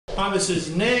Hi, this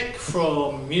is Nick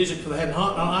from Music for the Head and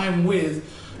Heart, and I am with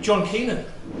John Keenan.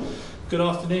 Good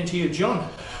afternoon to you, John.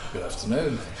 Good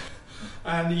afternoon.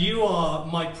 And you are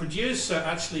my producer.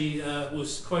 Actually,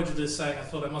 was quoted as saying, I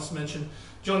thought I must mention,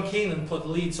 John Keenan put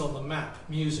Leeds on the map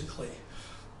musically,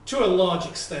 to a large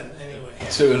extent, anyway.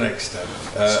 To an extent,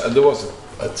 and there was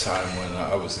a time when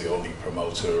I was the only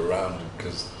promoter around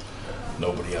because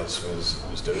nobody else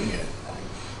was doing it.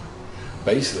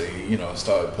 Basically, you know, I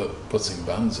started putting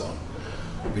bands on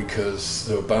because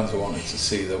there were bands I wanted to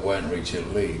see that weren't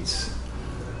reaching Leeds,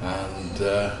 and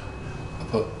I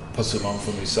put them on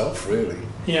for myself, really.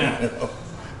 Yeah. You know,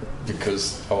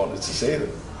 because I wanted to see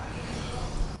them.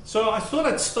 So I thought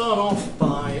I'd start off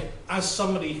by, as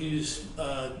somebody who's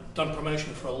done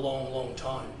promotion for a long, long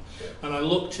time, and I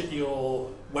looked at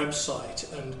your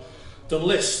website, and the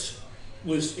list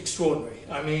was extraordinary.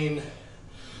 I mean,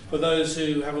 for those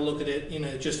who have a look at it, you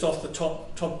know, just off the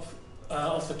top,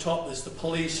 there's the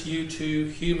Police,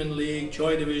 U2, Human League,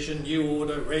 Joy Division, New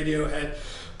Order, Radiohead,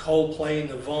 Coldplay,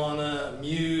 Nirvana,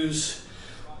 Muse.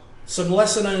 Some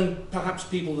lesser known, perhaps,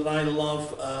 people that I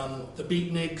love, the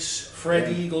Beatniks, Fred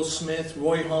Eaglesmith,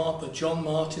 Roy Harper, John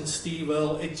Martin, Steve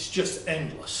Earle. It's just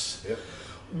endless. Yep.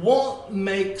 What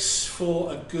makes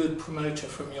for a good promoter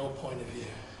from your point of view?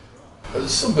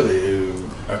 As somebody who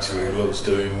actually loves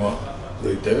doing what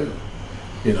they do,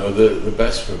 you know, the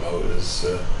best promoters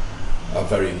are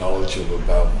very knowledgeable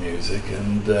about music,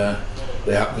 and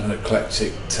they have an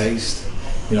eclectic taste.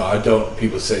 You know,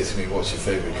 people say to me, what's your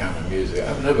favourite kind of music?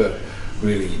 I've never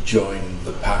really joined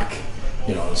the pack,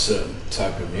 you know, on a certain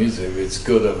type of music. If it's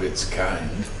good of its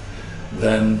kind,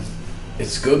 then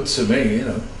it's good to me, you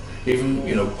know. Even,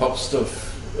 you know, pop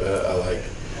stuff, I like,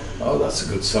 oh, that's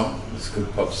a good song, it's a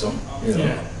good pop song, you know.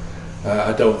 Yeah.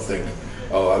 I don't think,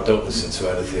 I don't listen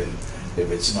to anything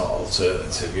if it's not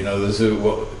alternative. You know, there's the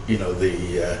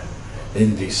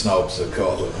indie snobs, they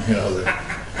call them,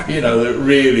 you know, that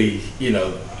really, you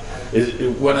know,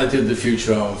 when I did the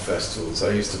Futurama festivals,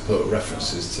 I used to put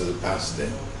references to the past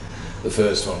in. The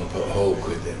first one I put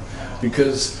Hawkwind in,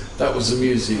 because that was the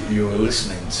music you were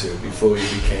listening to before you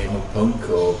became a punk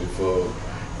or before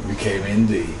you became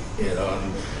indie, you know.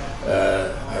 And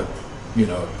I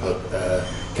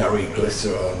put Gary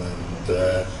Glitter on,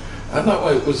 and that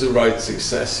way it was the right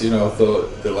success. You know, I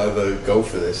thought they'll either go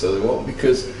for this or they won't,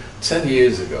 because 10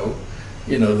 years ago,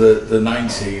 you know, the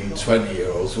 19,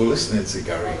 20-year-olds were listening to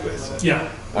Gary Glitter.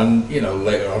 Yeah. And, you know,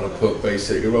 later on I put Bay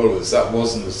City Rollers. That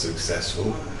wasn't as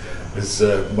successful, as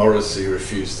Morrissey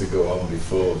refused to go on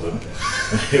before them.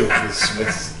 It was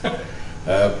Smiths.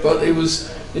 But it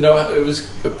was, you know, it was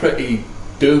a pretty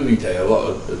doomy day. A lot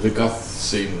of the goth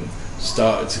scene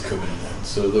started to come in then,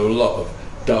 so there were a lot of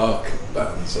dark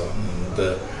bands on,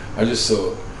 and I just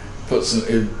thought, put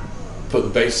the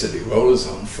Bay City Rollers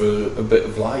on for a bit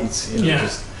of light, you know,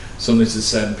 just something to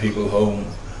send people home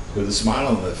with a smile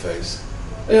on their face.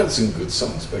 They had some good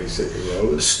songs, Bay City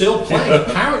Rollers. Still playing,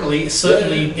 apparently,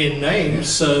 certainly in name,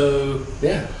 so...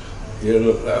 Yeah, you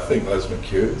know, I think Les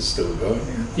McCune's still going.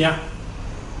 Yeah.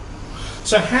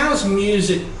 So how's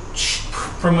music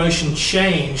promotion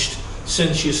changed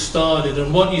since you started,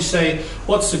 and what you say,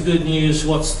 what's the good news,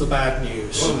 what's the bad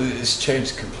news? Well, it's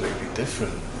changed completely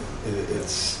different.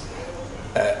 It's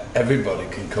everybody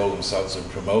can call themselves a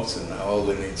promoter now. All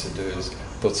they need to do is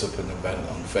put up an event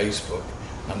on Facebook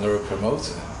and they're a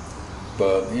promoter.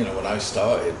 But you know, when I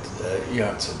started, you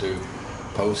had to do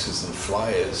posters and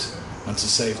flyers, and to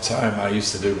save time I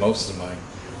used to do most of my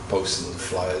posters and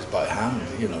flyers by hand,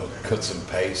 you know, cut and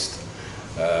paste,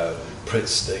 Pritt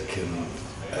stick and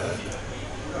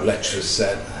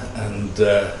Letraset and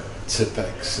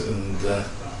Tipex, and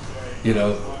you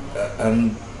know,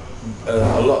 and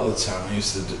a lot of the time I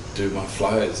used to do my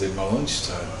flyers in my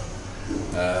lunchtime,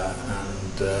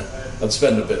 and I'd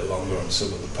spend a bit longer on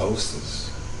some of the posters,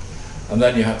 and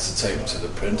then you had to take them to the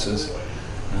printers,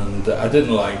 and I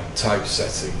didn't like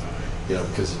typesetting, you know,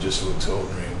 because it just looked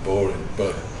ordinary and boring,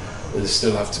 but they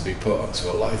still have to be put onto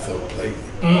a litho plate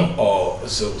or a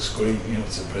silk screen, you know,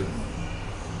 to print them.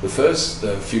 The first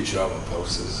Futurama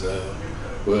posters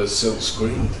were silk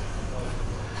screened.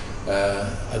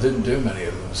 I didn't do many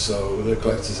of them, so the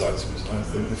collector's items, I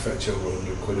think they fetch over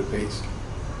 100 quid a piece.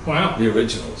 Wow. The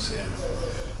originals, yeah.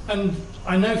 And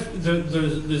I know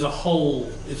there's a whole,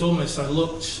 it's almost, I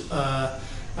looked at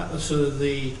the sort of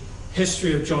the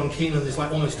history of John Keenan, there's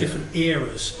like almost different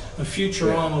eras, and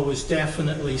Futurama was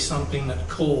definitely something that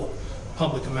caught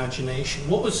public imagination.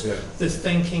 What was the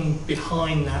thinking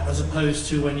behind that, as opposed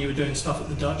to when you were doing stuff at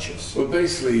the Duchess? Well,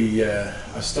 basically,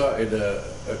 I started a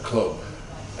club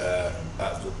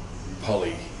at the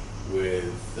Poly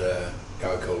with a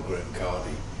guy called Graham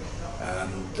Cardy,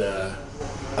 And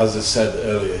as I said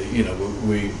earlier, you know,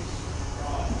 we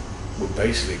were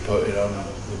basically putting on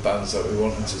the bands that we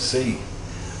wanted to see.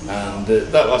 And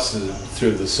that lasted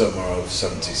through the summer of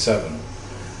 '77.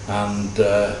 And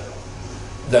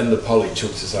then the Poly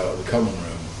chucked us out of the common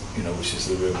room, you know, which is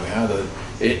the room we had. And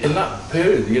in that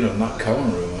period, you know, in that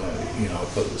common room, you know, I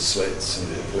put the Slits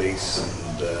and the Police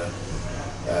and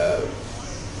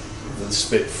the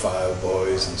Spitfire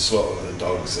Boys and Slaughter of the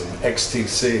Dogs and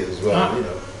XTC as well, you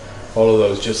know. All of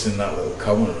those just in that little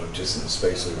common room, just in the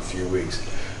space of a few weeks.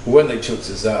 But when they chucked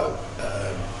us out,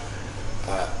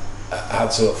 I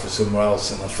had to look for somewhere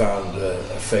else, and I found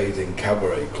a fading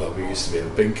cabaret club. It used to be a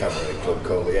big cabaret club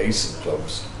called the Ace of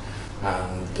Clubs,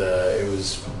 and it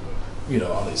was, you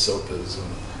know, on its uppers,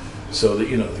 and so that,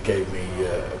 you know, they gave me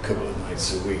a couple of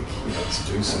nights a week, you know, to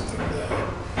do something there,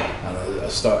 and I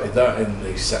started that in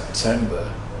the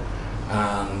September,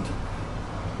 and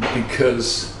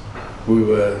because we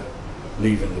were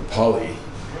leaving the Poly,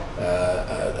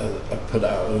 I put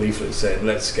out a leaflet saying,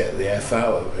 "Let's get the F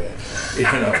out of here," you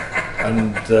know,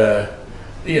 and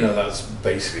you know, that's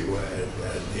basically where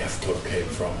the F Club came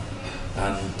from.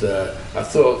 And I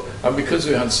thought, and because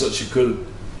we had such a good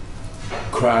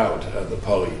crowd at the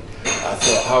Poly, I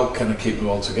thought, how can I keep them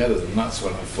all together? And that's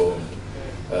when I formed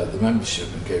the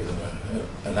membership and gave them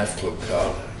an F Club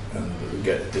card, and we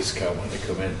get a discount when they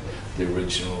come in, the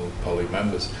original Poly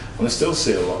members. And I still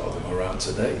see a lot of them around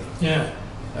today. Yeah.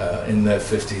 In their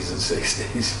 50s and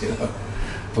 60s, you know.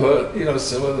 But, you know,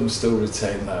 some of them still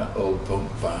retain that old punk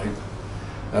vibe.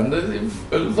 And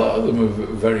a lot of them are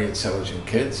very intelligent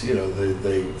kids, you know,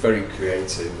 they're very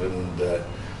creative and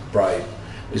bright.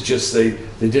 It's just they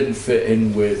didn't fit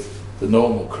in with the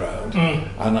normal crowd.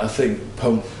 And I think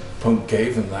punk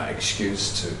gave them that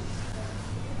excuse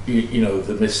to, you know,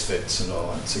 the misfits and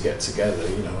all that, to get together,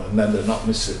 you know, and then they're not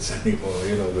misfits anymore,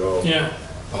 you know, they're all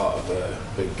part of a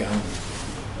big gang.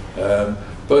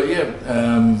 But yeah,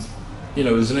 you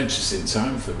know, it was an interesting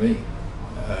time for me.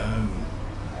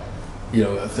 You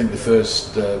know, I think the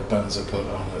first bands I put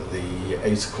on at the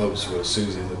Ace Clubs were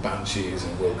Susie and the Banshees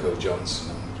and Wilco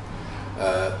Johnson.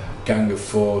 Gang of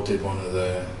Four did one of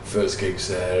their first gigs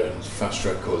there, and Fast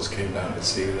Records came down to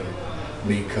see them.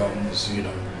 Mekons, you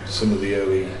know, some of the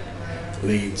early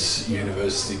Leeds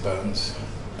University bands.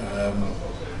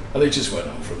 And they just went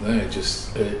on from there.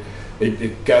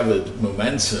 It gathered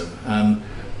momentum, and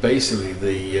basically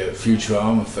the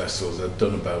Futurama festivals, I'd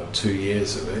done about 2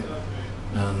 years of it,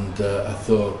 and I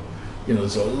thought, you know,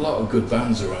 there's a lot of good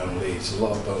bands around Leeds, a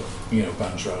lot of, you know,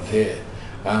 bands around here,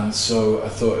 and so I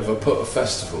thought, if I put a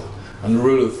festival, and the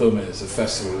rule of thumb is a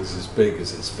festival is as big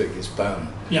as its biggest band,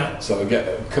 so I get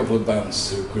a couple of bands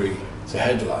to agree to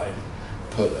headline,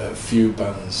 put a few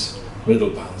bands, middle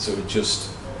bands who are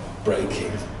just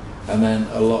breaking, and then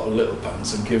a lot of little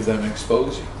bands, and give them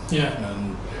exposure.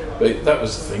 And that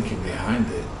was the thinking behind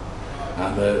it.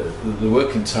 And the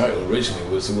working title originally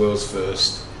was the world's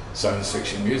first science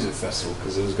fiction music festival,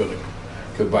 because it was going to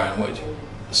combine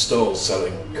stalls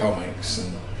selling comics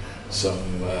and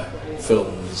some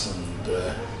films and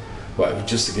whatever,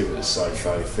 just to give it a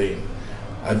sci-fi theme.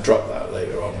 I dropped that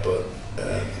later on, but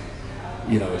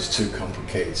you know, it's too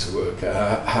complicated to work.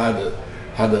 I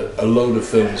had a load of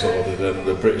films ordered, and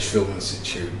the British Film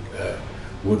Institute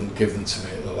wouldn't give them to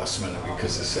me at the last minute,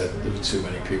 because they said there were too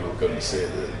many people going to see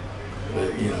it.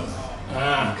 That, you know,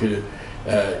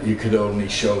 you could only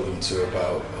show them to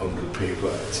about 100 people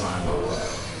at a time or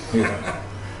whatever. You know,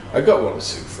 I got 1 or 2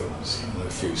 films and a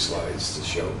few slides to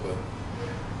show,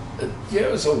 but yeah,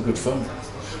 it was all good fun.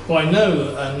 Well, I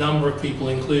know a number of people,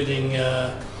 including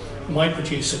my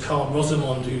producer Carl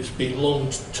Rosamond, who's been a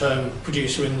long-term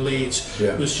producer in Leeds,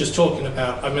 was just talking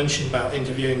about, I mentioned about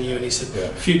interviewing you, and he said,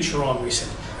 Futurama, he said,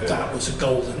 that was a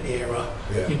golden era,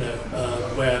 you know,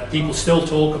 where people still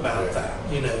talk about that,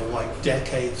 you know, like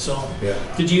decades on.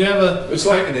 Did you ever... It was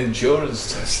like an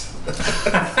endurance test.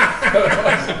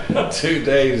 2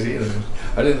 days, you know.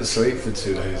 I didn't sleep for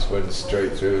 2 days, went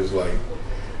straight through. It was like,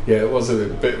 it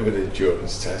wasn't a bit of an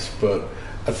endurance test, but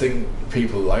I think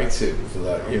people liked it for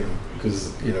that, you know,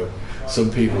 because, you know,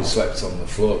 some people slept on the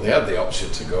floor. They had the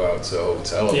option to go out to a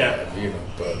hotel or whatever, you know,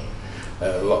 but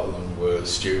a lot of them were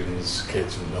students,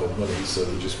 kids with no money, so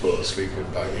they just brought a sleeping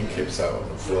bag and kids out on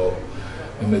the floor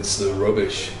amidst the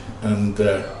rubbish. And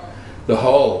the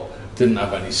hall didn't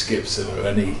have any skips or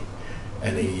any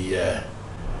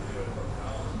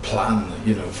plan,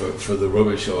 you know, for the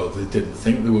rubbish, or they didn't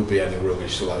think there would be any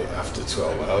rubbish like after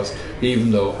 12 hours, even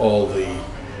though all the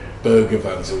burger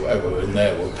vans or whatever in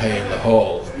there were paying the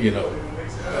hall, you know.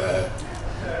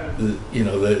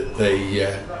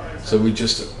 So we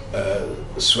just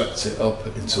swept it up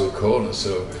into a corner.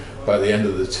 So by the end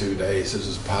of the 2 days, there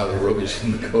was a pile of rubbish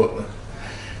in the corner,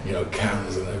 you know,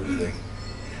 cans and everything,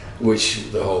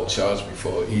 which the hall charged me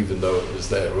for, even though it was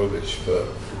their rubbish. But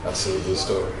that's another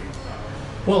story.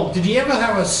 Well, did you ever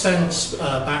have a sense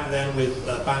back then with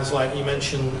bands like you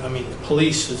mentioned, I mean, the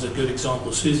Police is a good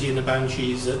example, Susie and the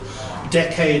Banshees, that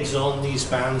decades on these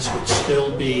bands would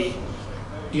still be,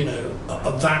 you know,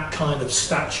 of that kind of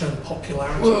stature and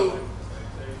popularity? Well,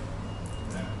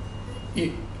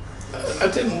 I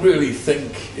didn't really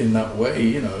think in that way,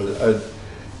 you know.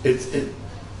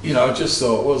 You know, I just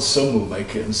thought, well, some will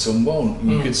make it and some won't.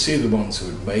 You could see the ones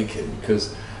who would make it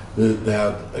because they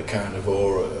had a kind of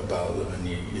aura about them, and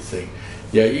you think,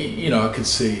 yeah, you know, I could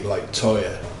see like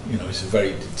Toya, you know, she's a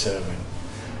very determined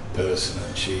person,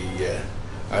 and she,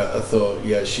 I thought,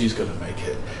 yeah, she's going to make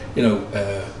it. You know,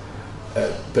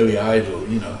 Billy Idol,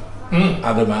 you know,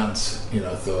 Adamant, you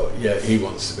know, I thought, yeah, he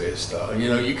wants to be a star. You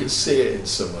know, you could see it in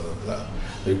some of them that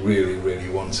they really, really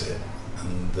want it,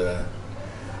 and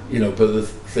you know, but the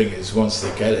thing is, once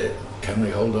they get it, can they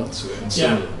hold on to it? And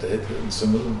some of them did, and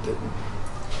some of them didn't.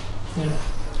 Yeah.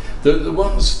 The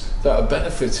ones that are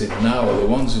benefited now are the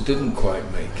ones who didn't quite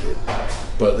make it,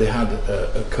 but they had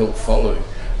a cult following.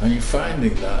 And you're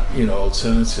finding that, you know,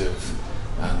 alternative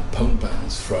and punk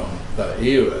bands from that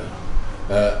era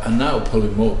are now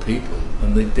pulling more people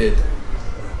than they did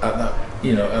at that,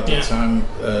 you know, at the time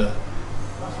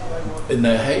in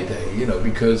their heyday, you know,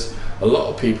 because a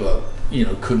lot of people, you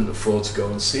know, couldn't afford to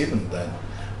go and see them then.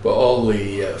 But all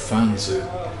the fans are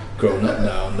grown up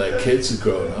now, and their kids are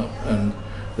grown up, and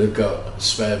they've got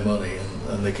spare money,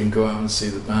 and they can go out and see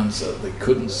the bands that they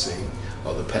couldn't see,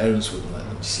 or the parents wouldn't let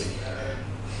them see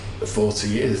 40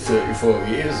 years, 30,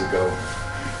 40 years ago.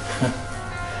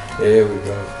 Here we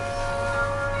go.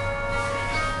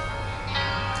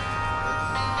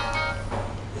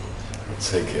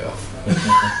 Take it off.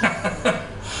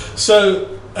 So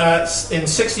in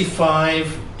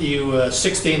 '65 you were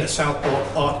 16 at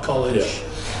Southport Art College. Yeah.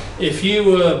 If you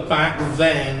were back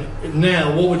then,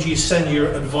 now what would you send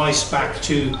your advice back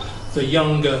to the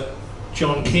younger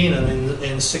John Keenan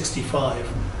in '65?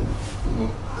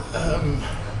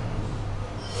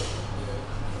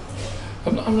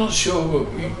 I'm not sure,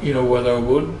 you know, whether I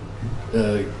would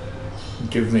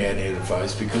give me any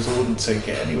advice, because I wouldn't take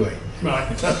it anyway.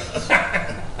 Right.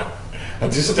 I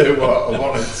just do what I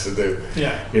wanted to do.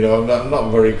 Yeah. You know, I'm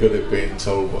not very good at being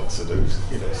told what to do.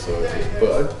 You know, so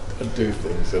but I do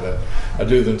things, and I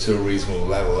do them to a reasonable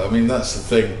level. I mean, that's the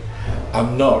thing.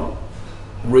 I'm not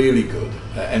really good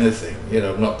at anything. You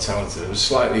know, I'm not talented. I'm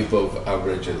slightly above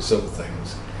average at some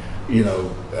things. You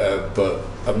know, but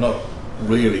I'm not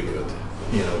really good.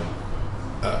 You know,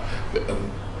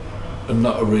 I'm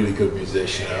not a really good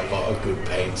musician. I'm not a good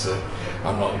painter.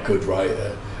 I'm not a good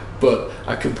writer. But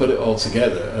I can put it all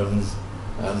together and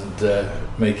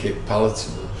make it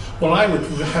palatable. Well, I would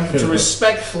have to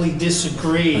respectfully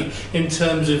disagree in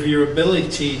terms of your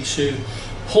ability to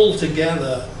pull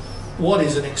together what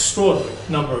is an extraordinary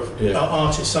number of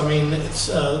artists. I mean, it's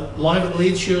Live at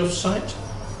Leeds, your site?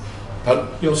 Pardon?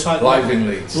 Your site? Live in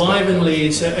Leeds. Live in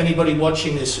Leeds. Anybody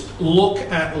watching this, look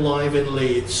at Live in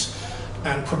Leeds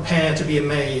and prepare to be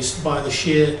amazed by the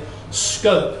sheer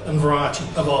scope and variety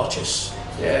of artists.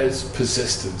 Yeah, it's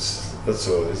persistence. That's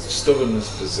all. It's stubbornness,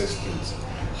 persistence.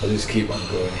 I just keep on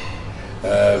going.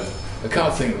 I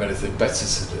can't think of anything better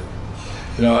to do.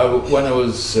 You know, when I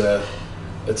was a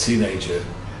teenager,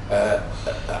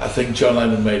 I think John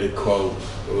Lennon made a quote,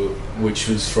 which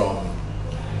was from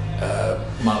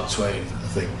Mark Twain, I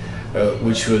think,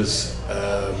 which was,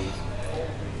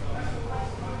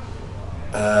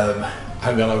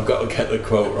 hang on, I've got to get the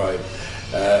quote right.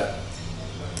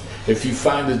 If you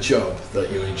find a job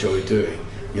that you enjoy doing,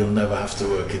 you'll never have to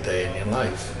work a day in your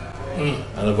life. And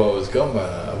I've always gone by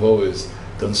that. I've always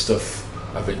done stuff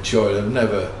I've enjoyed. I've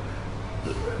never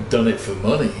done it for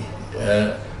money.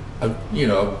 I've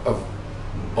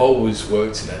always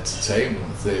worked in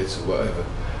entertainment, theatre, whatever,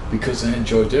 because I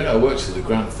enjoy doing it. I worked at the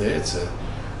Grand Theatre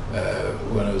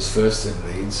when I was first in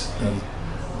Leeds, and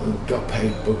got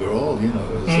paid bugger all. You know,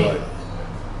 it was like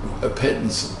a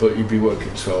pittance, but you'd be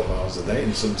working 12 hours a day,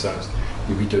 and sometimes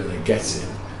you'd be doing a get-in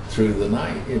through the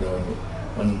night, you know,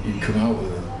 and you'd come out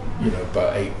with, you know,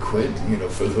 about £8, you know,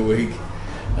 for the week,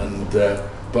 and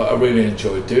but I really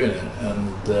enjoyed doing it,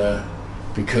 and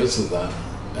because of that,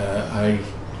 I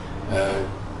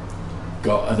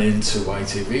got an into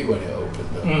YTV when it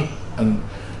opened up, and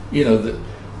you know,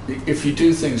 if you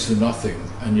do things for nothing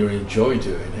and you enjoy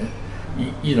doing it,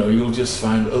 you know, you'll just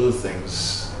find other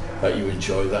things that you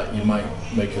enjoy that you might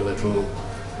make a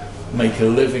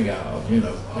living out of. you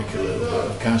know, make a little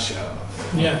bit of cash out.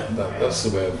 Yeah. That's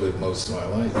the way I've lived most of my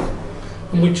life.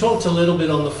 And we talked a little bit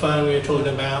on the phone. We were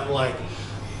talking about like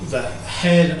the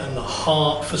head and the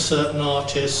heart for certain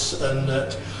artists, and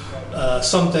that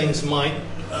some things might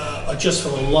are just for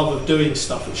the love of doing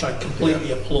stuff, which I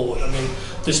completely applaud. I mean,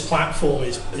 this platform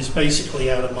is basically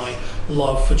out of my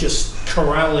love for just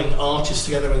corralling artists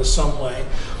together in some way.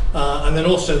 And then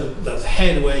also the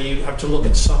head, where you have to look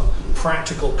at some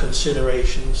practical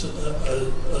considerations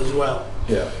as well.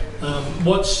 Yeah.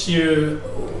 What's your,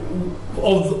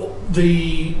 of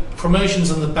the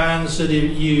promotions and the bands that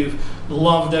you've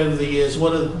loved over the years,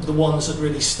 what are the ones that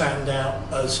really stand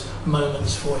out as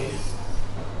moments for you?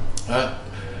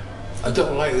 I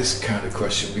don't like this kind of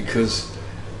question because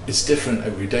it's different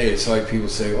every day. It's like people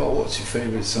say, "Oh, what's your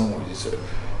favourite song?" What do you say?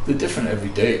 They're different every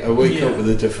day. I wake up with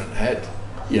a different head.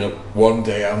 You know, one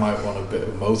day I might want a bit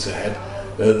of Motorhead,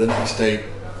 the next day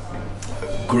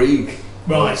Grieg,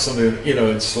 right? Or something. You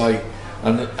know, it's like,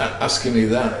 and asking me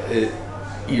that,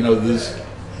 you know,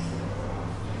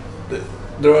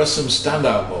 there are some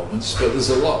standout moments, but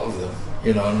there's a lot of them.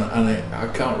 You know, and I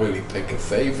can't really pick a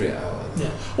favourite out. Yeah,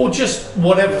 or just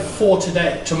whatever for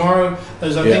today. Tomorrow,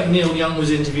 as I think Neil Young was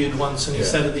interviewed once, and he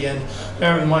said at the end,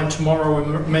 bear in mind tomorrow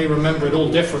we may remember it all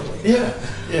differently. Yeah,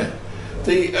 yeah.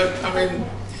 I mean,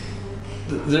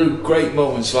 there are great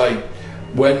moments like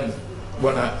when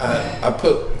I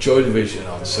put Joy Division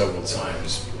on several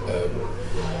times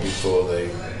before they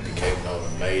became known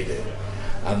and made it,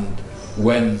 and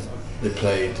when they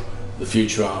played the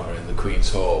Futurama in the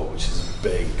Queen's Hall, which is a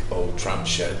big old tram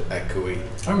shed, echoey.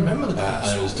 I remember the Queen's Hall.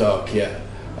 And it was dark, yeah.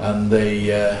 And they,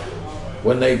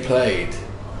 when they played,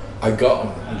 I got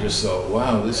them and just thought,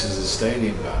 wow, this is a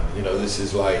stadium band. You know, this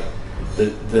is like,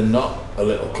 they're not a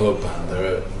little club band.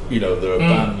 They're a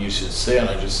band you should see. And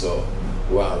I just thought,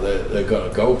 wow, they're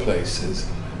gonna go places.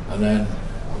 And then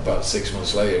about 6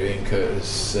 months later, Ian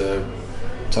Curtis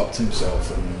topped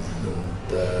himself, and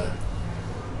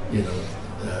you know.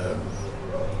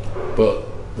 But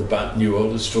the band New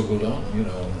Order struggled on, you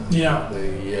know. Yeah.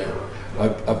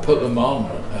 I put them on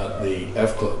at the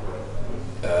F Club,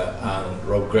 and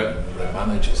Rob Gretton, the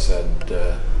manager, said,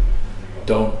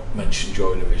 "Don't mention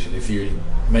Joy Division. If you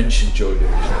mention Joy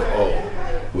Division at all,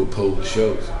 we'll pull the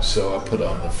shows." So I put it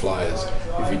on the flyers.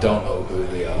 If you don't know who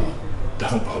they are,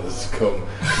 don't bother to come.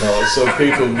 No, so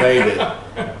people made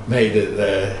it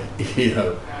their, you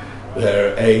know,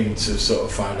 their aim to sort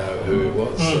of find out who it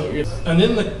was. So, you know. And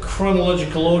in the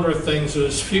chronological order of things, there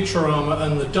was Futurama,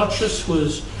 and the Duchess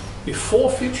was before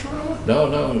Futurama?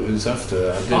 No, it was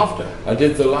after. I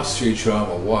did the last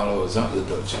Futurama while I was at the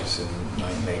Duchess in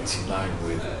 1989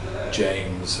 with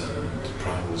James and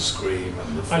Primal Scream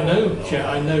and the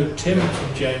I know Tim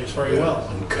from James very well.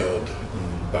 And Cud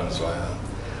and bands like that.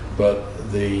 But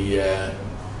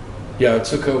I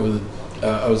took over the.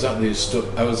 I was at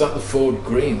the Ford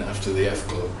Green after the F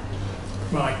Club.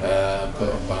 Right. Put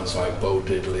on bands like Bo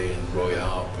Diddley and Roy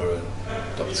Harper and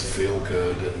Dr.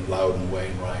 Feelgood and Loudon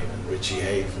Wainwright and Richie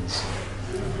Havens,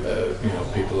 you know,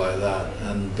 people like that.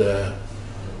 And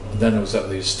then I was at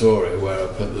the Astoria, where I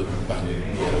put the band,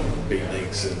 you know,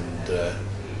 Beanigs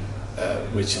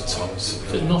and Richard Thompson.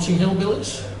 Is it Notting Hill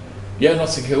Billies? Yeah,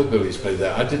 Notting Hill Billies played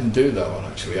there. I didn't do that one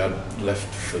actually. I'd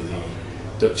left for the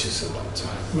Duchess at that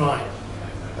time. Right.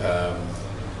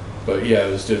 But yeah, I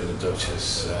was doing the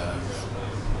Duchess,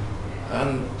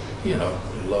 and you know,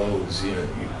 loads.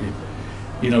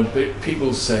 You know,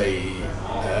 people say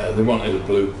they wanted a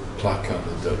blue plaque on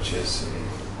the Duchess,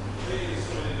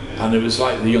 and it was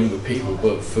like the younger people.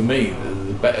 But for me,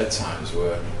 the better times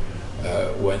were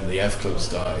when the F Club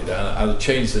started, and I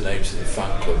changed the name to the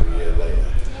Fan Club a year later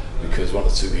because one or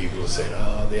two people were saying,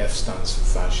 "Oh, the F stands for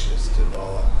fascist" and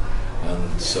all that.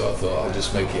 And so I thought I'll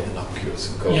just make it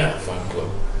innocuous and call it a Fan Club.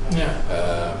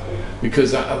 Yeah.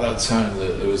 Because at that time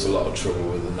there was a lot of trouble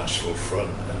with the National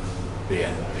Front and the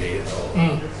NP and all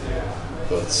that.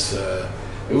 But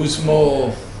it was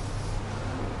more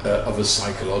of a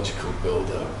psychological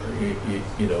build-up,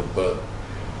 you know, but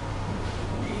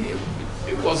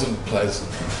it wasn't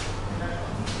pleasant.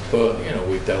 But, you know,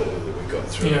 we dealt with it, we got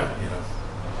through it, you know.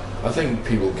 I think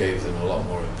people gave them a lot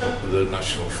more the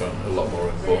National Front a lot more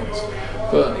importance.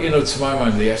 But, you know, to my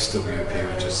mind, the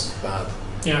SWP were just bad.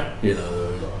 Yeah. You know,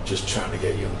 they were just trying to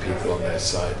get young people on their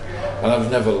side. And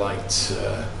I've never liked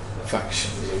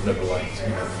factions. I've never liked, you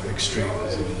know,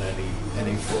 extremism in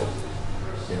any form.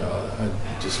 You know,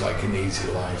 I just like an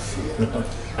easy life, you know.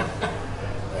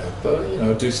 But, you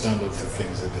know, I do stand up for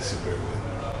things I disagree with.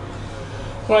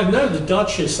 Well, I know the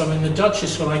Duchess. I mean, the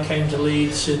Duchess, when I came to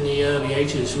Leeds in the early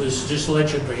 80s, was just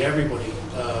legendary. Everybody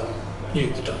knew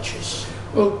the Duchess.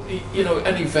 Well, you know,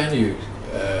 any venue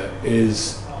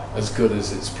is as good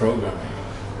as its programming.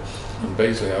 And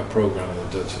basically, I programmed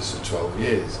the Duchess for 12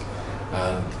 years,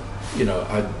 and you know,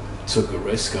 I took a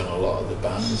risk on a lot of the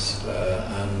bands,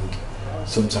 and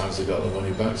sometimes I got the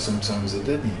money back, sometimes I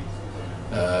didn't.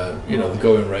 You know, the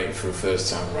going rate for a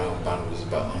first-time round band was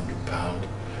about £100,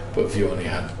 but if you only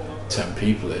had 10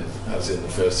 people in, as in the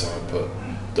first time I put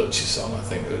Duchess on, I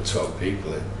think there were 12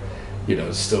 people in. You know,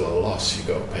 it's still a loss. You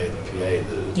got to pay the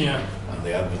PA and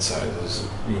the advertisers,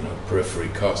 you know, periphery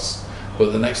costs.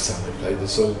 But the next time they played, they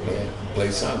sold the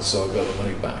place out, so I got the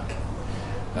money back.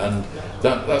 And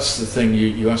that's the thing.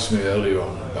 You asked me earlier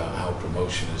on about how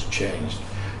promotion has changed.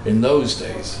 In those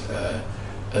days,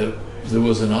 there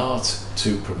was an art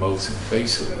to promoting.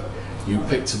 Basically, you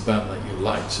picked a band that you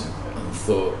liked and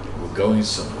thought were going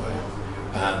somewhere,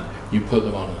 and you put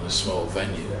them on in a small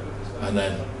venue, and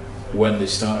then when they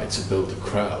started to build a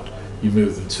crowd, you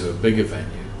moved them to a bigger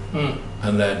venue,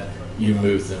 and then you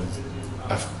moved them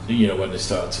after, you know, when they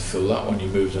started to fill that one, you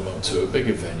moved them up to a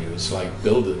bigger venue. It's like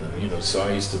building them, you know. So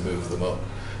I used to move them up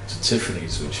to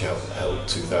Tiffany's, which held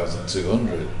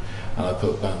 2,200, and I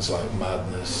put bands like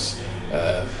Madness,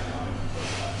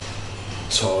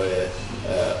 Toya,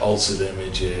 Altered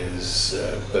Images,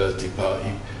 Birthday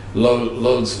Party,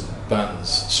 loads of bands,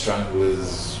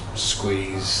 Stranglers,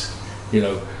 Squeeze, you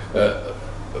know,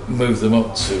 move them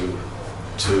up to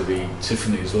the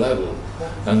Tiffany's level.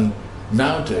 And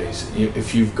nowadays,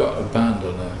 if you've got a band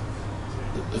on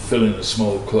filling a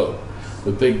small club,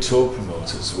 the big tour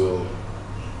promoters will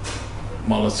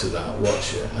monitor that,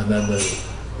 watch it, and then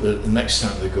the next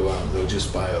time they go out, they'll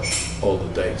just buy up all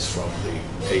the dates from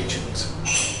the agent,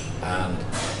 and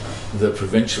the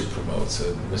provincial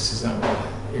promoter misses out on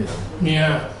it, you know.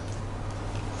 Yeah.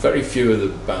 Very few of the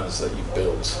bands that you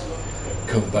built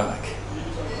come back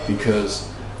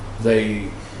because they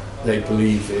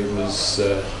believe it was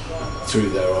through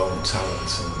their own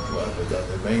talent and whatever that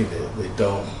they made it. They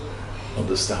don't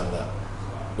understand that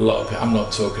a lot of people, I'm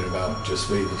not talking about just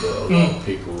me, but a lot of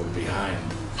people were behind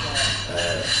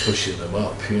pushing them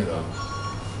up, you know,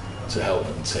 to help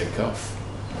them take off.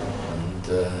 And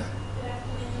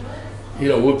you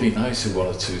know, it would be nice if one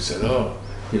or two said, oh,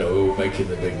 you know, we were making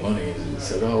the big money, and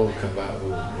said, oh, we'll come back,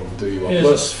 we'll do you one.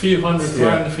 Here's a few hundred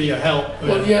grand for your help.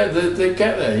 Well, yeah, they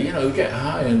get there, you know, they get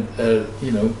high and,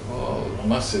 you know, oh,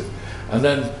 massive. And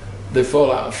then they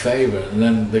fall out of favour, and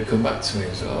then they come back to me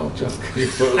and say, oh, John, can you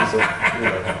put us up? You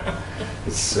know,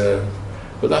 it's,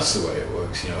 but that's the way it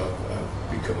works, you know.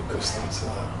 I've become accustomed to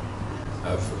that.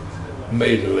 I've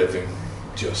made a living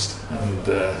just, and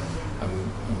I'm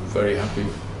very happy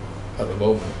at the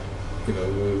moment, you know,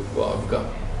 with what I've got.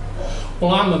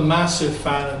 Well, I'm a massive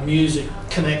fan of music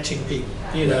connecting people.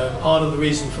 You know, part of the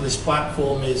reason for this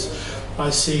platform is I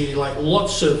see like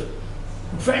lots of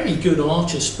very good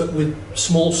artists, but with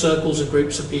small circles and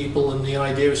groups of people, and the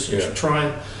idea is to try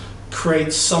and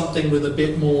create something with a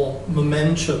bit more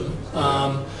momentum.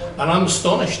 And I'm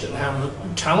astonished at how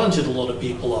talented a lot of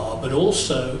people are, but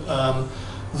also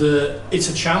it's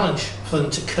a challenge for them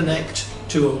to connect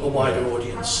to a wider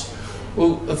audience.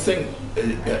 Well, I think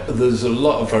there's a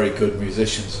lot of very good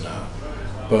musicians now,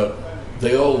 but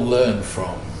they all learn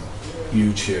from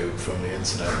YouTube, from the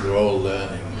internet. They're all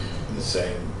learning the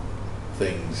same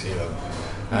things, you know,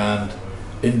 and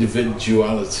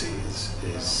individuality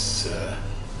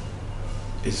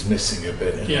is missing a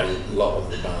bit in a lot of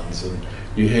the bands. And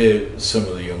you hear some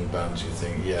of the young bands, you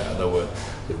think, yeah, I know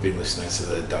they've been listening to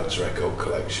their dad's record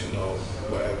collection or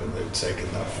whatever, and they've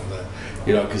taken that from there.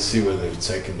 You know, I can see where they've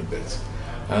taken the bit.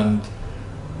 And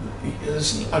I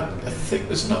think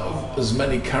there's not as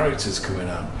many characters coming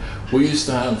out. We used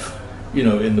to have, you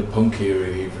know, in the punk era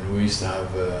even, we used to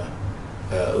have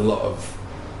a lot of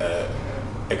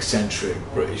eccentric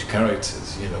British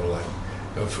characters, you know, like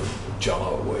from John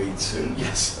Otway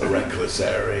to a Reckless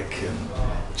Eric and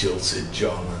Jilted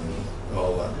John and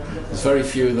all that. There's very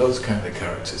few of those kind of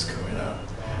characters coming out.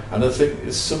 And I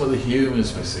think some of the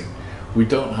humour's missing. We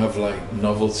don't have like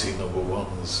novelty number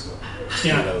ones,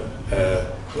 you know,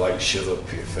 like Shut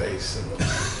Up Your Face and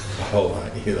all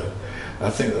that, you know. I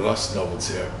think the last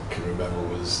novelty I can remember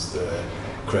was the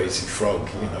Crazy Frog,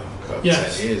 you know, about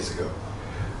 10 years ago.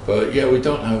 But yeah, we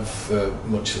don't have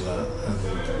much of that.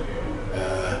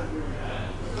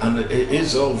 And it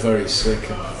is all very slick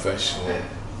and professional,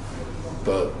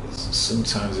 but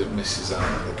sometimes it misses out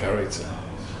on the character.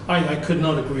 I could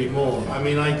not agree more. I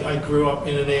mean, I grew up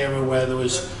in an era where there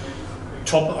was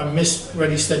I missed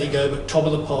Ready Steady Go, but Top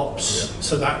of the Pops,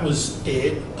 so that was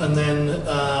it. And then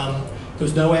there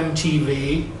was no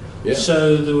MTV,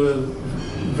 so there were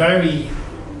very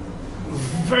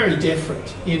very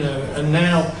different, you know. And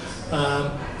now,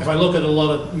 if I look at a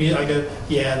lot of music, I go,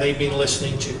 yeah, they've been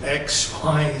listening to X,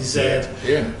 Y, Z.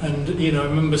 Yeah. And, you know, I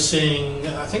remember seeing,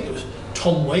 I think it was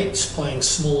Tom Waits playing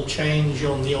Small Change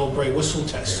on the old Bray Whistle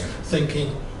Test,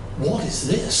 thinking, what is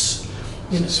this?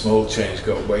 You know, Small Change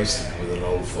got wasted with an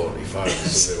old 45 or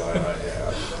something like that,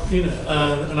 yeah. You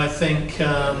know, and I think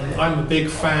I'm a big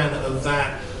fan of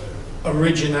that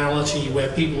originality where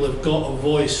people have got a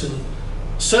voice, and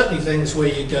certainly things where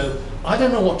you go, I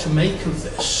don't know what to make of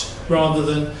this, rather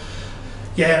than,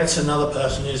 yeah, it's another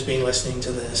person who's been listening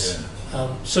to this.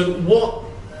 Yeah. So what,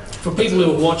 for people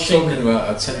who are watching... Talking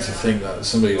about, I tend to think that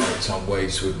somebody like Tom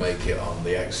Waits would make it on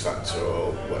the X Factor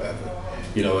or whatever,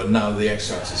 you know, and now the X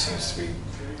Factor seems to be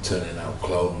turning out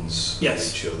clones of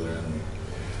each other.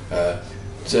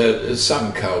 And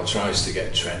Sam Cowell tries to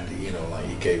get trendy, you know, like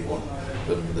he gave one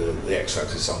the X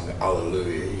Factor song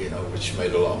Hallelujah, you know, which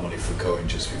made a lot of money for Cohen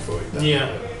just before he died.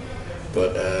 Yeah.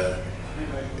 But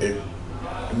it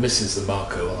misses the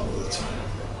mark a lot of the time.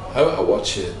 I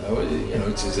watch it, you know,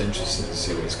 it is interesting to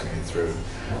see what's coming through.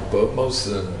 But most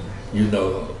of them, you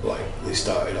know, like they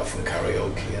started off on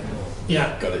karaoke and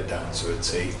got it down to a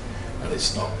T, and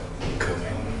it's not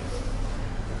coming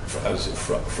from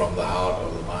the heart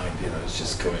or the mind, you know, it's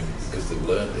just coming because they've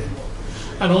learned it.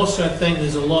 And also, I think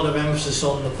there's a lot of emphasis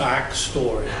on the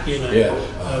backstory, you know,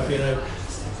 you know,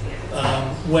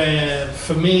 where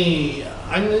for me,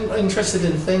 I'm interested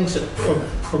in things that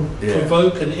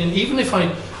provoke, and even if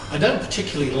I don't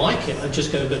particularly like it, I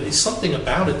just go, but it's something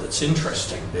about it that's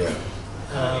interesting. Yeah.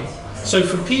 So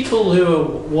for people who are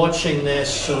watching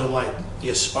this, sort of like the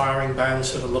aspiring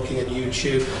bands that are looking at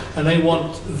YouTube, and they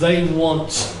want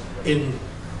in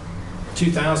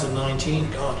 2019,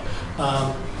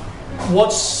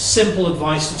 what's simple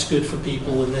advice that's good for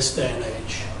people in this day and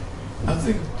age? I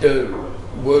think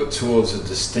work towards a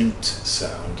distinct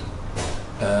sound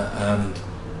and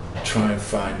try and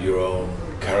find your own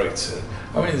character.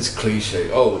 I mean, it's cliche.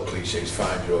 All the cliches.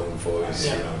 Find your own voice.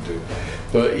 You know,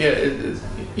 but yeah, it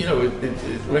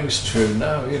rings true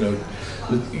now. You know,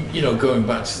 going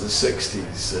back to the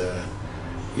 '60s.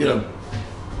 You know,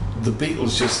 the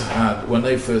Beatles just had, when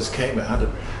they first came,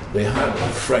 they had a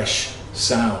fresh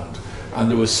sound,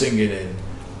 and they were singing in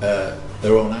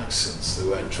their own accents. They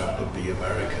weren't trying to be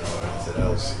American or anything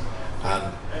else,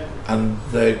 and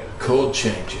their chord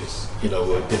changes, you know,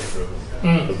 were different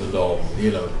from the norm,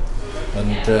 you know, and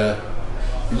you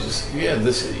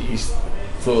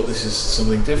thought this is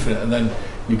something different, and then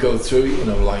you go through, you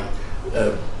know, like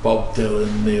Bob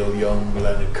Dylan, Neil Young,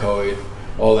 Leonard Cohen,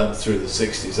 all them through the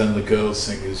 '60s, and the girl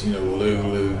singers, you know,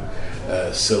 Lulu,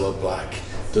 Cilla Black,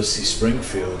 Dusty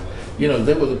Springfield, you know,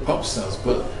 they were the pop stars,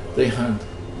 but they had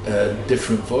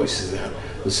different voices. They had,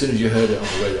 as soon as you heard it on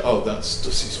the radio, oh, that's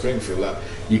Dusty Springfield, that,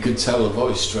 you could tell the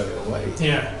voice straight away.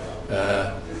 Yeah.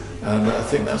 And I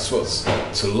think that's what's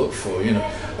to look for, you know.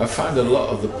 I find a lot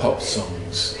of the pop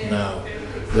songs now,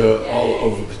 they're all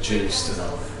overproduced,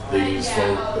 and they use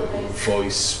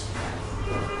voice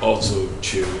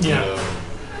auto-tune, you know,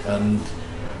 and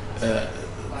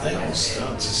they all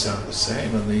start to sound the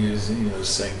same, and they use, you know, the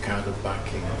same kind of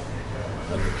backing.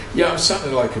 And yeah, I'm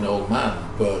sounding like an old man,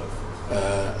 but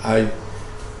I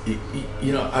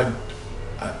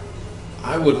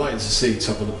would like to see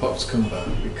Top of the Pops come back,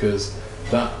 because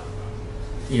that,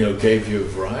 you know, gave you a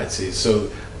variety, so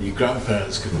your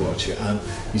grandparents could watch it, and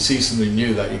you see something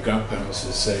new that your grandparents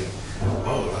would say,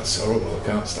 oh, that's horrible, I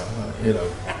can't stand that, you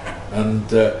know. And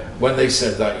when they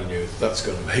said that, you knew that's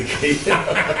going to make it. You know?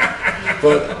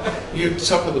 But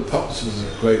Top of the Pops was a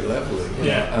great level, you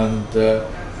know? And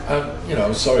you know,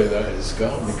 I'm sorry that it's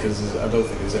gone, because I don't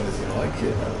think there's anything like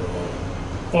it at the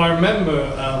moment. Well, I remember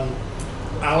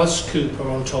Alice Cooper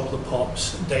on Top of the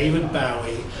Pops, David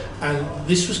Bowie, and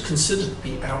this was considered to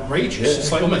be outrageous.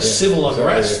 It's like almost civil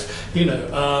unrest, you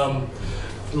know.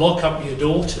 Lock up your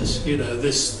daughters, you know,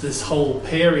 this whole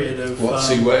period of... What's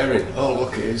he wearing? Oh,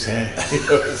 look at his hair. You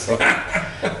know, it's like,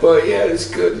 but yeah, it's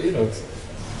good, you know, it's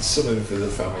something for the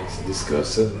family to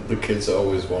discuss, and the kids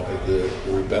always wanted the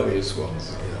rebellious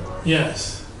ones, you know.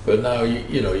 Yes. But now,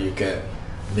 you know, you get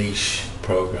niche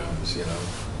programs, you know,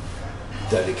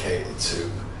 dedicated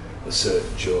to a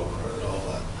certain genre and all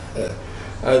that.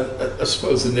 I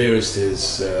suppose the nearest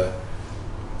is...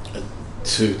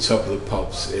 to Top of the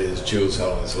Pops is Jules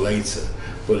Holland's Later,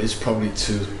 but it's probably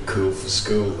too cool for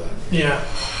school then. Yeah.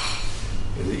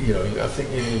 You know, I think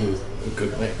you need a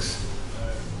good mix.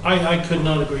 I could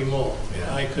not agree more.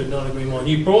 Yeah. I could not agree more.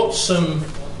 You brought some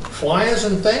flyers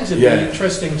and things. It'd be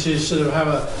interesting to sort of have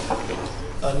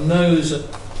a nose at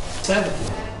 7.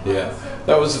 Yeah,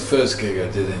 that was the first gig I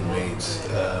did in Leeds.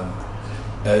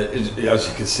 As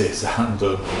you can see, it's a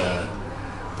hand-done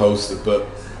poster, but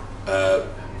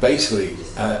basically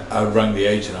I rang the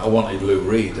agent. I wanted Lou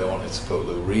Reed. I wanted to put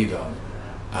Lou Reed on,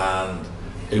 and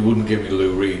he wouldn't give me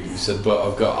Lou Reed. He said, but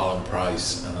I've got Alan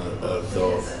Price, and I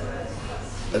thought,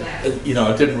 you know,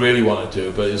 I didn't really want to do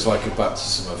it, but it was like a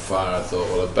baptism of fire. I thought,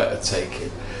 well, I'd better take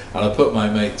it. And I put my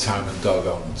mate Time and Dog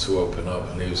on to open up,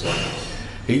 and he was like,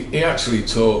 he actually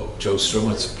taught Joe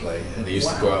Strummer to play, and he used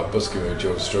to go out busking with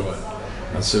Joe Strummer,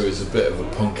 and so he was a bit of a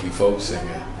punky folk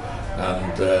singer,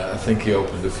 and I think he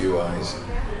opened a few eyes.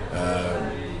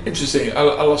 Interesting. I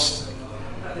lost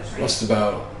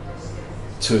about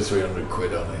 £200 or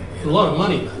 £300 on it. A lot of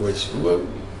money, man. Which, well,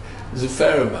 there's a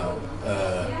fair amount,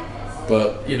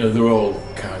 but you know, there are all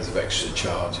kinds of extra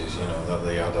charges, you know, that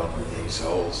they add on these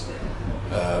holes.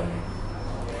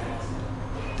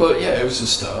 But yeah, it was a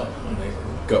start, and it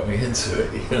got me into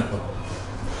it, you know.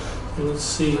 Let's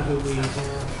see who we have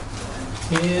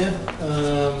here.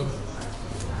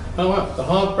 Oh wow, the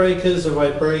Heartbreakers, the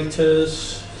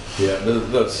Vibrators. Yeah,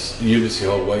 that's Unity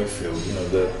Hall, Wakefield. You know,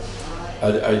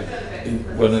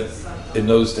 in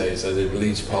those days I did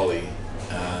Leeds Poly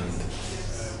and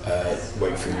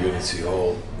Wakefield Unity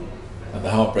Hall, and the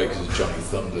Heartbreakers are Johnny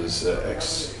Thunders,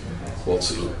 ex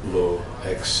Walter Lowe,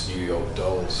 ex New York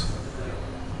Dolls,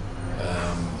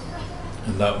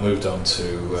 and that moved on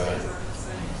to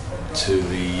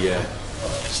the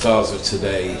Stars of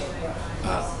Today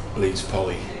at Leeds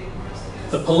Poly.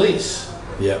 The Police.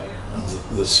 Yeah, and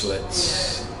the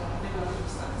Slits.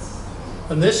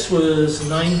 And this was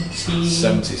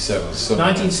 1977. So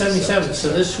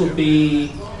this would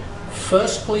be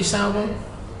first Police album?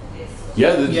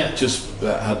 Yeah, they just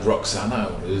had Roxanne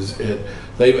out.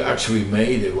 They actually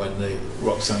made it when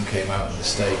Roxanne came out in the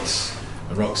States,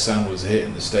 and Roxanne was a hit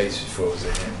in the States before it was a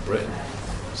hit in Britain.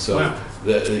 So, wow.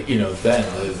 You know, then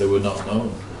they were not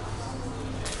known.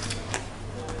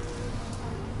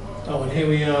 Oh, and here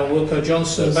we are, Wilco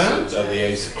Johnson Band. At the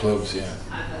Ace of Clubs, yeah.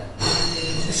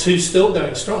 Who's still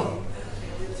going strong?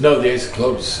 No, the Ace of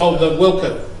Clubs. Oh, the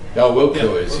Wilco. Oh,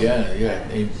 Wilco is, yeah.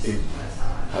 He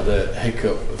had a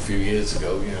hiccup a few years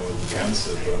ago, you know, with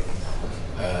cancer, but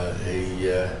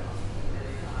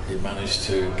he managed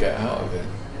to get out of it.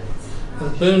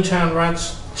 And Boomtown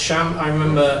Rats, Sham, I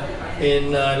remember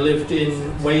lived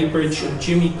in Weybridge, and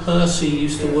Jimmy Percy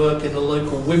used to work in the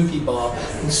local Wimpy bar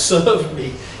and served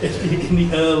me in the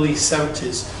early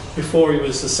 70s before he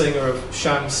was the singer of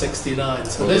Sham 69.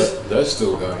 So they're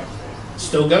still going.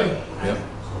 Still going? Yeah.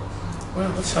 Well,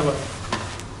 let's have a...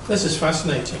 This is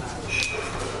fascinating.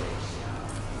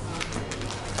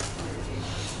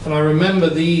 And I remember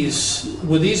these...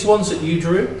 Were these ones that you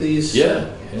drew? These? Yeah.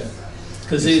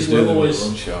 Because these were always...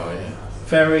 Lunch hour, yeah.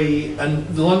 Very... And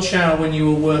the lunch hour when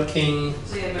you were working...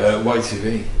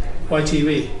 YTV.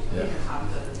 YTV? Yeah.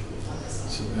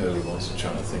 Some early ones, I'm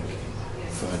trying to think.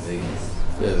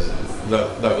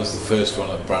 That was the first one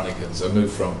at Brannigan's. I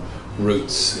moved from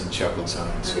Roots in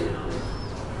Chapeltown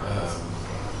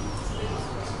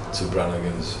to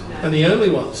Brannigan's. And the only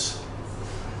ones?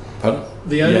 Pardon?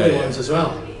 The only ones as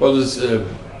well? Well, there's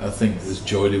I think there's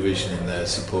Joy Division in there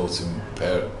supporting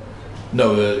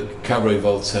Cabaret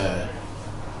Voltaire.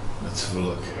 Let's have a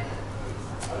look.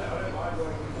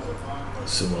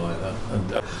 Something like that. And,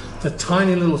 the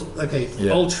tiny little,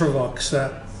 Ultravox,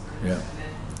 yeah.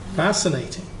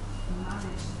 Fascinating.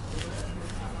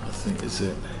 I think it's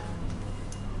it.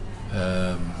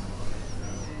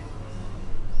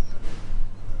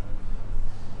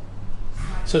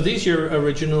 So these are your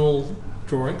original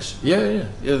drawings? Yeah.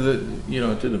 I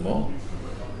did them all.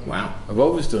 Wow. I've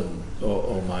always done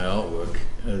all my artwork.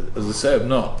 As I say, I'm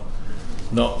not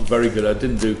very good. I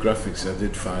didn't do graphics. I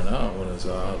did fine art when I was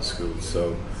at art school.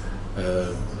 So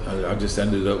I just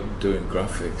ended up doing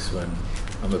graphics when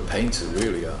I'm a painter,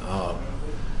 really, at art.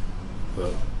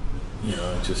 But you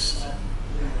know,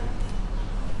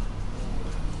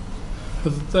 For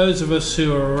those of us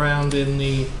who are around in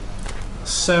the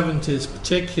 70s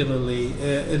particularly,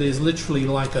 it is literally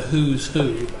like a who's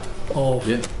who of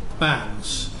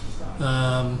bands.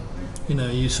 You know,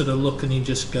 you sort of look and you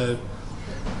just go,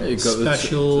 you've got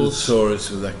specials. the Taurus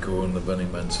with Echo and the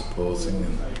Bunnymen supporting,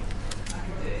 and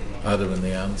Adam and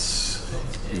the Ants,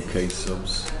 UK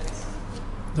subs.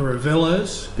 The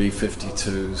Revillos.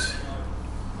 B-52s.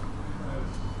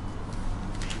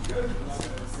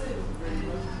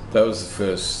 That was the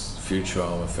first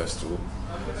Futurama festival.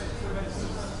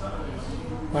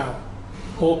 Wow.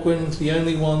 Hawkwind, The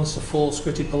Only Ones, The Fall,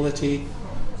 Scritti Politti,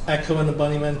 Echo and the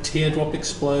Bunnymen, Teardrop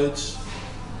Explodes.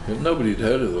 Nobody had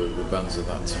heard of the bands at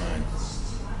that time.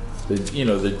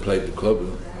 They'd played the club,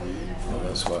 and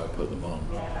that's why I put them on.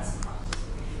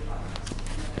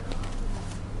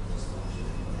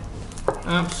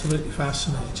 Absolutely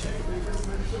fascinating.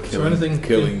 Is there anything?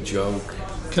 Killing Joke.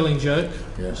 Killing Joke.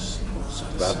 Yes.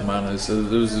 Bad Manners. So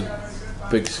there was a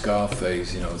big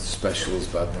Scarface, specials,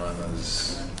 Bad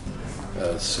Manners,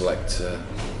 Selector,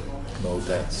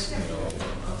 Modettes,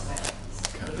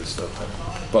 kind of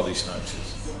stuff. Body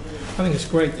Snatchers. I think it's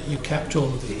great that you kept all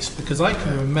of these, because I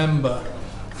can remember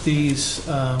these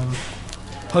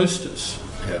posters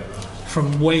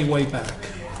from way back.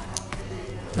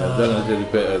 Then I did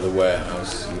a bit of The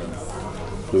Warehouse,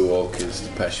 Blue Orchids,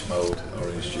 Depeche Mode,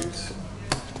 Orange Juice.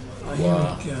 Here we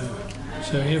go.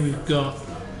 So here we've got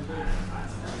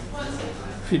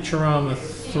Futurama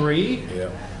 3,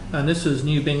 and this is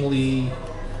New Bingley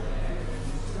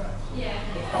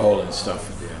Hall in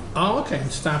Stafford, Oh, okay, in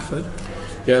Stafford.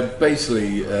 Yeah,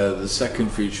 basically the second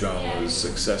Futurama was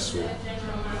successful,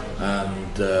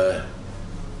 and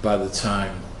by the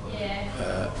time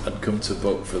I'd come to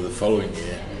book for the following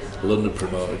year, London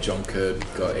promoter John Kirby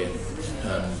got in,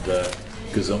 and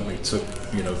Gazumbi took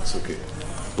it,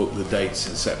 booked the dates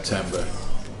in September.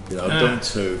 I'd done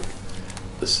two.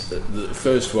 The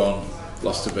first one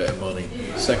lost a bit of money.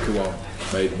 The second one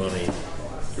made money.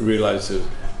 Realised it,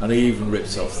 and he even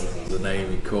ripped off the name.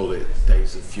 He called it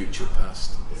Days of Future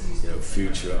Past.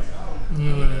 Future,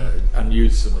 and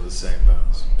used some of the same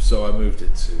bands. So I moved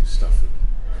it to Stafford.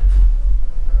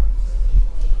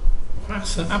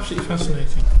 Absolutely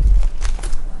fascinating.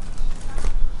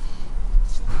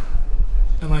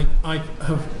 And I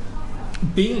have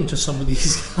been to some of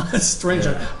these strange.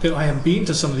 I have been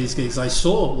to some of these gigs. I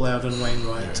saw Loudon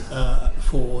Wainwright at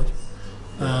Ford.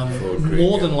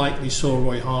 More than likely saw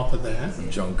Roy Harper there.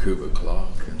 And John Cooper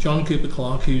Clarke. John Cooper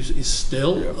Clarke, who is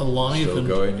still alive still and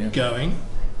going.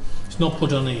 He's not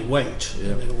put on any weight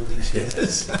in all these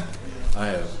years. I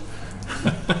have.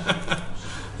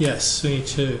 Yes, me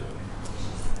too.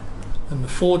 And the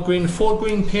Ford Green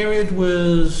period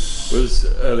was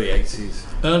early 80s.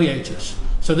 Early 80s.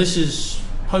 So this is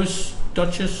post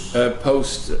Duchess?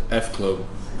 Post F Club.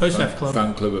 Post F Club.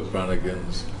 Fan Club at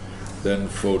Brannigan's, then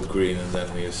Ford Green, and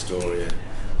then the Astoria.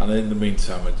 And in the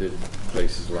meantime, I did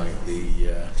places like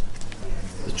the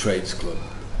Trades Club.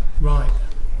 Right.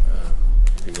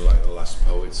 People like the Last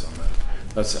Poets on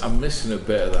that. I'm missing a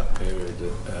bit of that period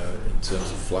in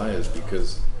terms of flyers,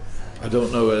 because I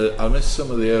don't know. I missed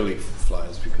some of the early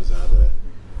flyers because I had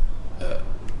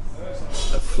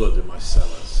a flood in my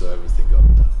cellar, so everything got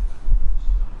down.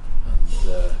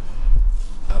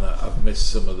 And I've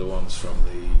missed some of the ones from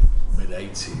the mid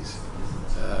 '80s.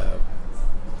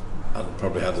 And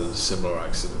probably had a similar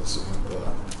accident or something, but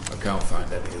I can't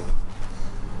find any of them.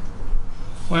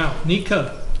 Wow,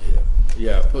 Nico.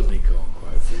 Yeah, I put Nico on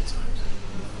quite a few times.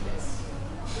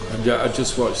 And I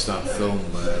just watched that film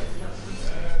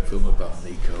about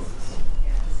Nico.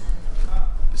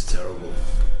 It's terrible.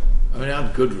 I mean, it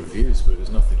had good reviews, but it was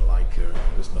nothing like her.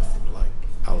 It was nothing like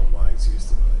Alan Wise used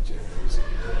to manage it. It was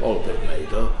all a bit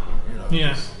made up.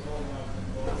 Yeah.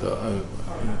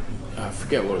 I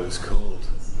forget what it was called.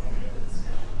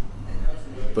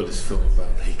 But it's a film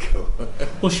about Nico.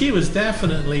 Well, she was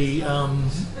definitely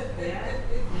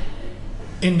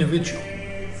individual.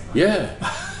 Yeah.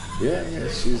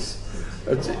 She's,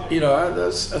 I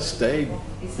stayed,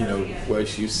 where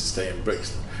she used to stay in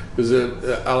Brixton. Because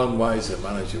Alan Wise, her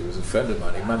manager, was a friend of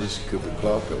mine. He managed Cooper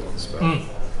Clarke at one spell.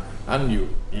 And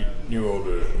knew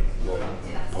older at one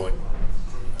point.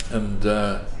 And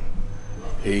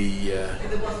he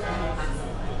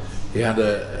had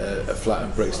a flat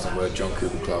in Brixton where John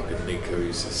Cooper Clarke and Nico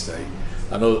used to stay,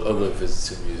 and other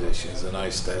visiting musicians, and I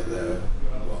stayed there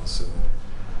once. And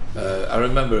I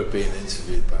remember being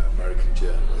interviewed by an American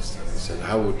journalist, and he said,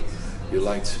 "How would you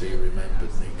like to be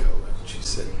remembered, Nico?" And she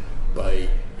said, "By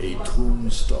a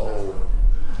tombstone."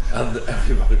 And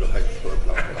everybody like, blah,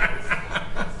 blah,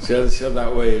 blah. She had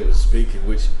that way of speaking,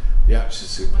 which the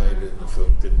actress who played it in the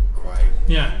film didn't quite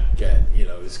get.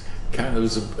 It's kind of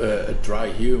was a dry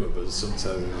humour, but sometimes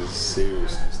there was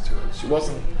seriousness to it. She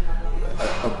wasn't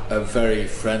a very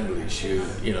friendly. She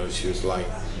was like,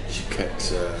 she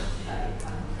kept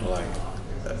like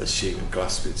a sheet of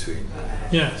glass between.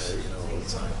 Yes. All the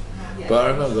time. But I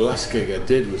remember the last gig I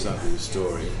did was at the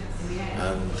Astoria,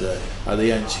 and at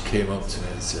the end she came up to me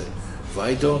and said,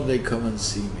 "Why don't they come and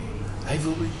see me? I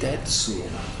will be dead soon."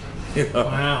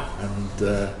 Wow. And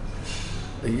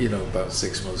about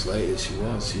 6 months later, she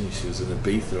was in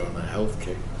Ibiza on a health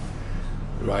kick,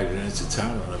 riding into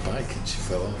town on a bike, and she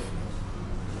fell off.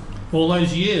 All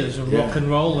those years of rock and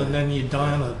roll, and then you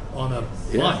die on a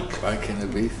bike. Bike in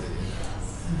Ibiza.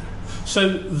 So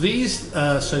these,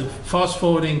 fast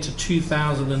forwarding to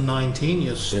 2019,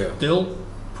 you're still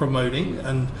promoting,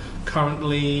 and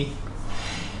currently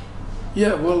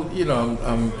Yeah, well, you know,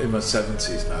 I'm in my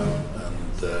 70s now,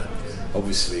 and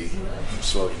obviously I'm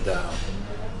slowing down.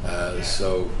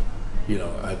 So, you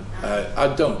know,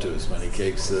 I don't do as many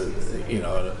gigs. You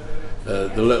know,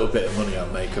 the little bit of money I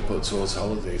make, I put towards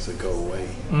holidays that go away.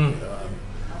 You know,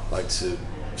 I like to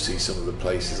see some of the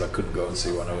places I couldn't go and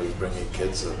see when I was bringing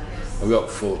kids up. I've got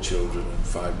 4 children and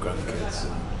 5 grandkids.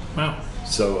 And wow.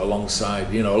 so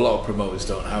alongside, you know, a lot of promoters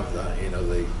don't have that. You know,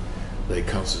 they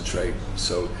concentrate.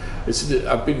 So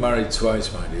I've been married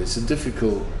twice, mind you. It's a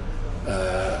difficult.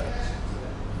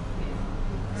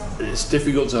 It's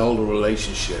difficult to hold a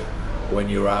relationship when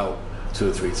you're out 2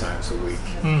 or 3 times a week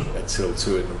until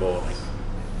 2 in the morning.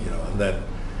 You know, and then,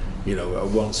 you know, at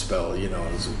one spell, you know,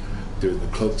 I was doing the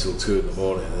club till 2 in the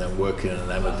morning, and then working in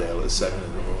Emmerdale at 7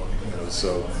 in the morning. You know,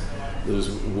 so there was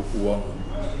one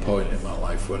point in my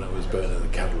life when I was burning the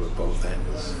candle at both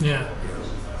ends. Yeah. You know,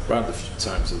 around the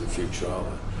times of the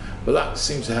Futurama. But that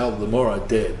seemed to help. The more I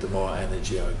did, the more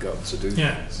energy I got to do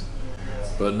things.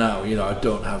 But now, you know, I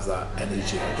don't have that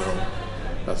energy.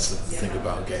 That's the thing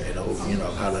about getting old. You know,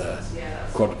 I've had a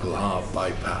quadruple heart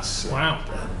bypass. Wow.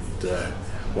 And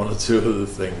 1 or 2 other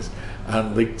things.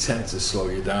 And they tend to slow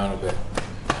you down a bit.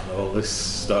 And all this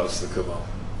starts to come up.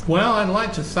 Well, I'd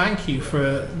like to thank you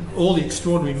for all the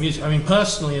extraordinary music. I mean,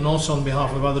 personally, and also on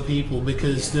behalf of other people,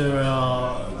 because there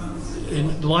are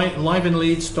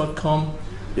liveinleeds.com.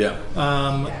 Yeah.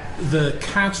 The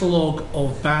catalogue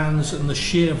of bands and the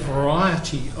sheer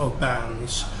variety of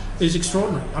bands is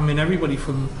extraordinary. I mean, everybody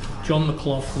from John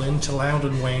McLaughlin to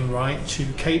Loudon Wainwright to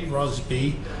Kate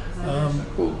Rusby.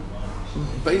 Well,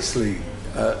 basically,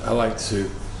 I like to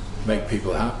make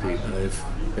people happy, and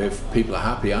if people are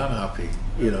happy, I'm happy.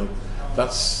 You know,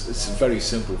 it's a very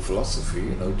simple philosophy.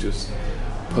 You know, just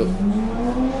put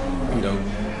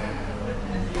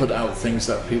out things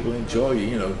that people enjoy.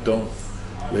 You know, don't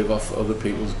live off other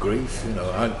people's grief. You know,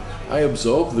 I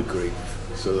absorb the grief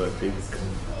so that people can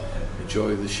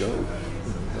enjoy the show. You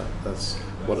know, that's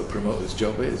what a promoter's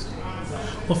job is.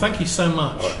 Well, thank you so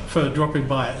much for dropping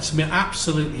by. It's been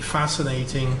absolutely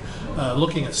fascinating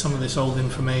looking at some of this old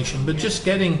information, but just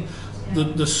getting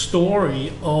the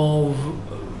story of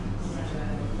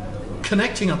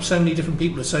connecting up so many different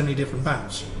people to so many different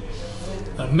bands.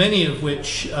 Many of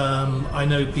which I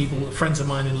know people, friends of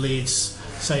mine in Leeds,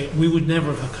 say we would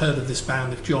never have heard of this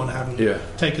band if John hadn't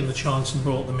taken the chance and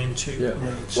brought them into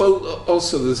Leeds. Well,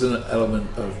 also there's an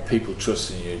element of people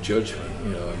trusting your judgment,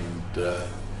 you know,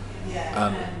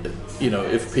 and you know,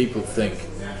 if people think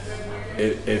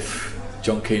if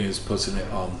John Keenan's putting it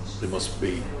on, they must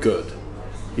be good.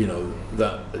 You know,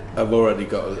 that I've already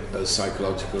got a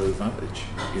psychological advantage.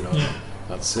 You know,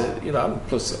 that's it. You know, and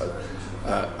plus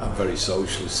I'm very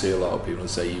social. See a lot of people and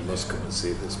say you must come and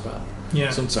see this band. Yeah.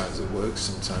 Sometimes it works,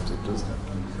 sometimes it doesn't.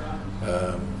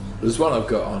 There's one I've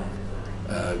got on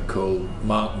called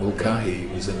Mark Mulcahy.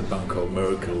 He was in a band called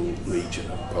Miracle Legion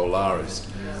and Polaris,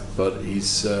 but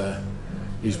he's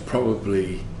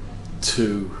probably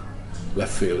too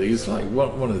left field. He's like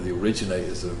one of the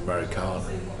originators of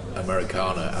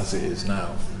Americana as it is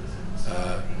now.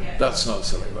 That's not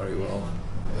selling very well.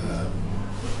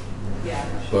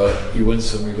 But you win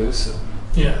some, you lose some.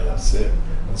 Yeah, that's it.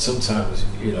 And sometimes,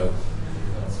 you know,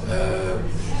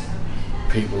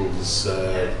 people's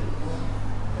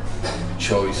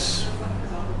choice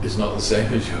is not the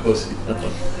same as yours, you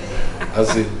know?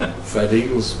 As in Fred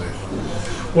Eaglesmith.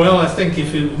 Well, I think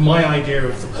my idea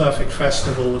of the perfect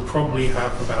festival would probably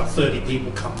have about 30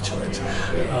 people come to it.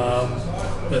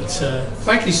 But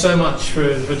thank you so much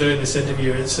for doing this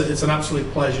interview. It's an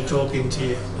absolute pleasure talking to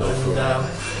you. And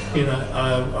you know,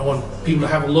 I want people to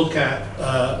have a look at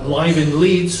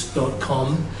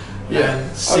liveinleeds.com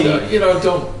and see.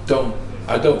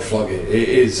 I don't flog it. It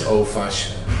is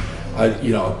old-fashioned. I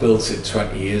built it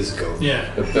 20 years ago.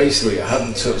 Yeah. But basically, I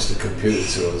hadn't touched the computer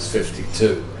till I was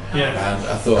 52. Yeah. And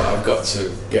I thought I've got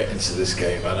to get into this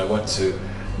game, and I went to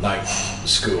night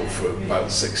school for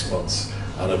about 6 months,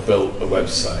 and I built a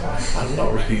website. I've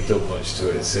not really done much to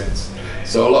it since.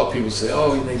 So a lot of people say,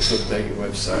 "Oh, you need to update your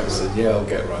website." I said, "Yeah, I'll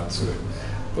get around to it."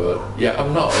 But yeah,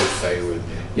 I'm not au fait with.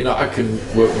 You know, I can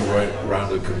work my way around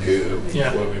the computer,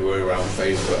 work my way around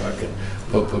Facebook. I can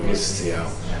put publicity out.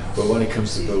 But when it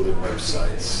comes to building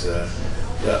websites,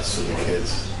 that's for the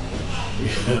kids.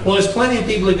 Well, there's plenty of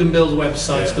people who can build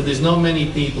websites, but there's not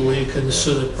many people who can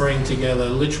sort of bring together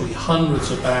literally hundreds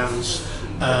of bands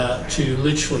to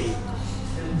literally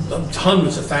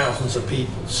hundreds of thousands of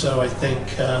people. So I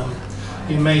think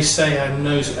you may say I'm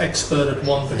no expert at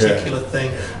one particular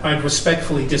thing. I'd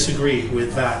respectfully disagree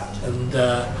with that. And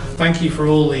thank you for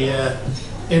all the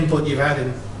input you've had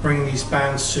in bringing these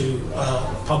bands to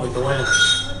public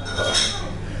awareness.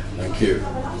 Thank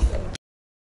you.